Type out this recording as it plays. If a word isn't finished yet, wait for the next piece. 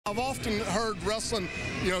I've often heard wrestling,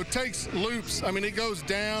 takes loops. I mean, it goes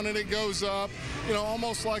down and it goes up,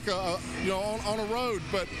 almost like on a road.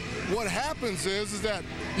 But what happens is that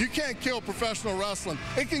you can't kill professional wrestling.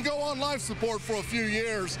 It can go on life support for a few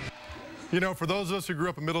years. For those of us who grew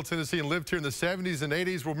up in Middle Tennessee and lived here in the 70s and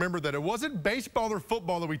 80s, remember that it wasn't baseball or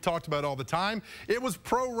football that we talked about all the time. It was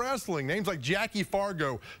pro wrestling. Names like Jackie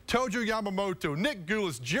Fargo, Tojo Yamamoto, Nick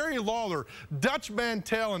Gulas, Jerry Lawler, Dutch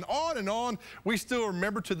Mantell, and on we still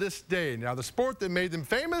remember to this day. Now, the sport that made them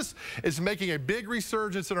famous is making a big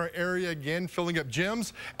resurgence in our area again, filling up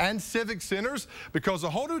gyms and civic centers because a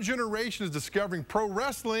whole new generation is discovering pro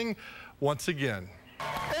wrestling once again.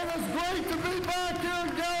 It is great to be back here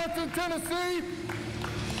in Gallatin, Tennessee.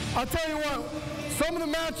 I'll tell you what, some of the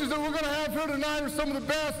matches that we're going to have here tonight are some of the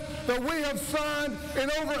best that we have signed in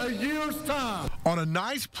over a year's time. On a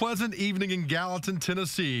nice, pleasant evening in Gallatin,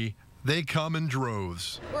 Tennessee, they come in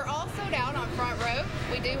droves. We're all sold out on front row.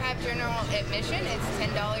 We do have general admission. It's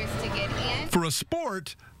 $10 to get in. For a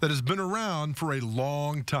sport that has been around for a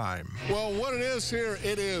long time. Well, what it is here,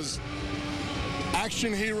 it is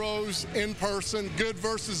action heroes in person, good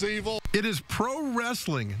versus evil. It is pro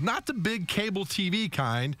wrestling, not the big cable TV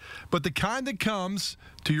kind, but the kind that comes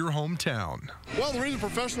to your hometown. Well, the reason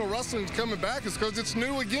professional wrestling is coming back is because it's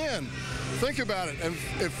new again. Think about it. And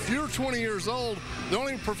if you're 20 years old, the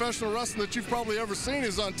only professional wrestling that you've probably ever seen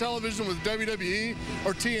is on television with WWE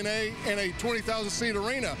or TNA in a 20,000-seat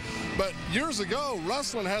arena. But years ago,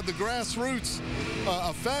 wrestling had the grassroots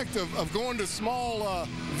effect of going to small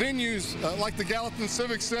venues like the Gallatin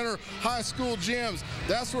Civic Center, high school gyms.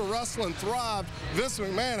 That's where wrestling thrived. Vince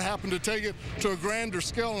McMahon happened to take it to a grander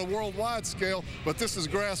scale and a worldwide scale, but this is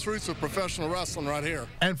grassroots of professional wrestling right here.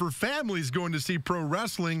 And for families going to see pro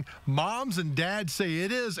wrestling, moms and dads say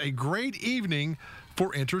it is a great evening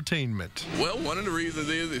for entertainment. Well, one of the reasons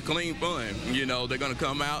is it's clean fun. They're going to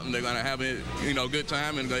come out and they're going to have a good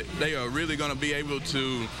time, and they are really going to be able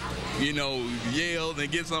to, yell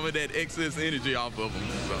and get some of that excess energy off of them.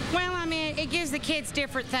 So. Well, I mean, it gives the kids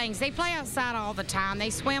different things. They play outside all the time. They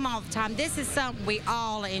swim all the time. This is something we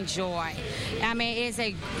all enjoy. I mean, it's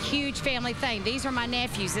a huge family thing. These are my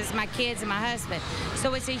nephews. This is my kids and my husband.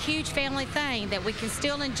 So it's a huge family thing that we can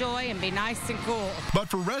still enjoy and be nice and cool. But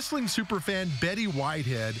for wrestling superfan Betty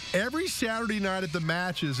Whitehead, every Saturday night at the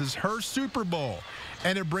matches is her Super Bowl,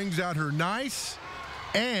 and it brings out her nice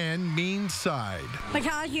and mean side.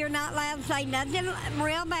 Because you're not allowed to say nothing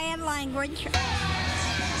real bad language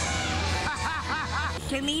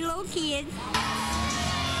to me little kids.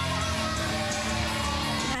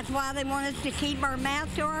 That's why they want us to keep our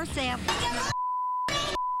mouth to ourselves.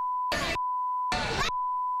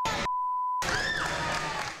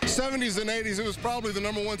 70s and 80s, it was probably the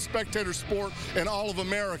 #1 spectator sport in all of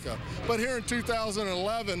America. But here in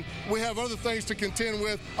 2011, we have other things to contend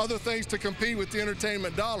with, other things to compete with the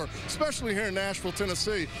entertainment dollar, especially here in Nashville,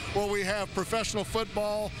 Tennessee, where we have professional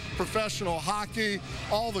football, professional hockey.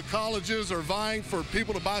 All the colleges are vying for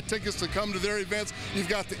people to buy tickets to come to their events. You've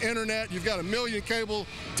got the internet, you've got a million cable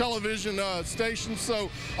television stations,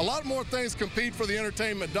 so a lot more things compete for the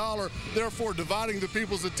entertainment dollar, therefore dividing the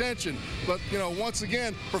people's attention. But, once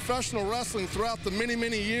again, professional wrestling throughout the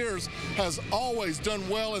many years has always done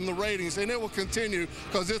well in the ratings, and it will continue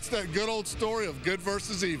because it's that good old story of good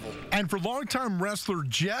versus evil. And for longtime wrestler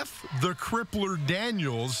Jeff the Crippler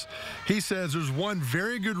Daniels, he says there's one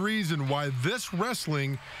very good reason why this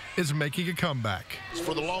wrestling is making a comeback.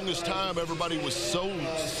 For the longest time, everybody was so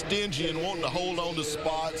stingy and wanting to hold on to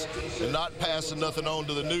spots and not passing nothing on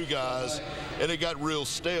to the new guys, and it got real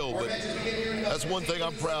stale. But that's one thing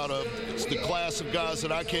I'm proud of. It's the class of guys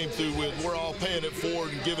that I came through with. We're all paying it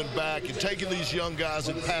forward and giving back and taking these young guys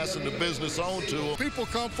and passing the business on to them. People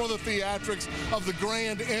come for the theatrics of the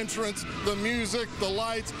grand entrance, the music, the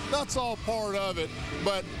lights. That's all part of it.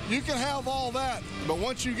 But you can have all that. But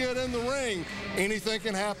once you get in the ring, anything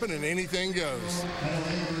can happen and anything goes.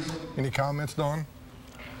 Any comments, Dawn?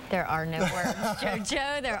 There are no words,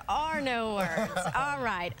 JoJo. There are no words. All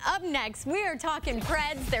right. Up next, we are talking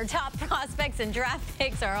Preds. Their top prospects and draft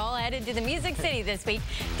picks are all headed to the Music City this week.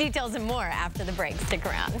 Details and more after the break. Stick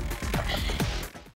around.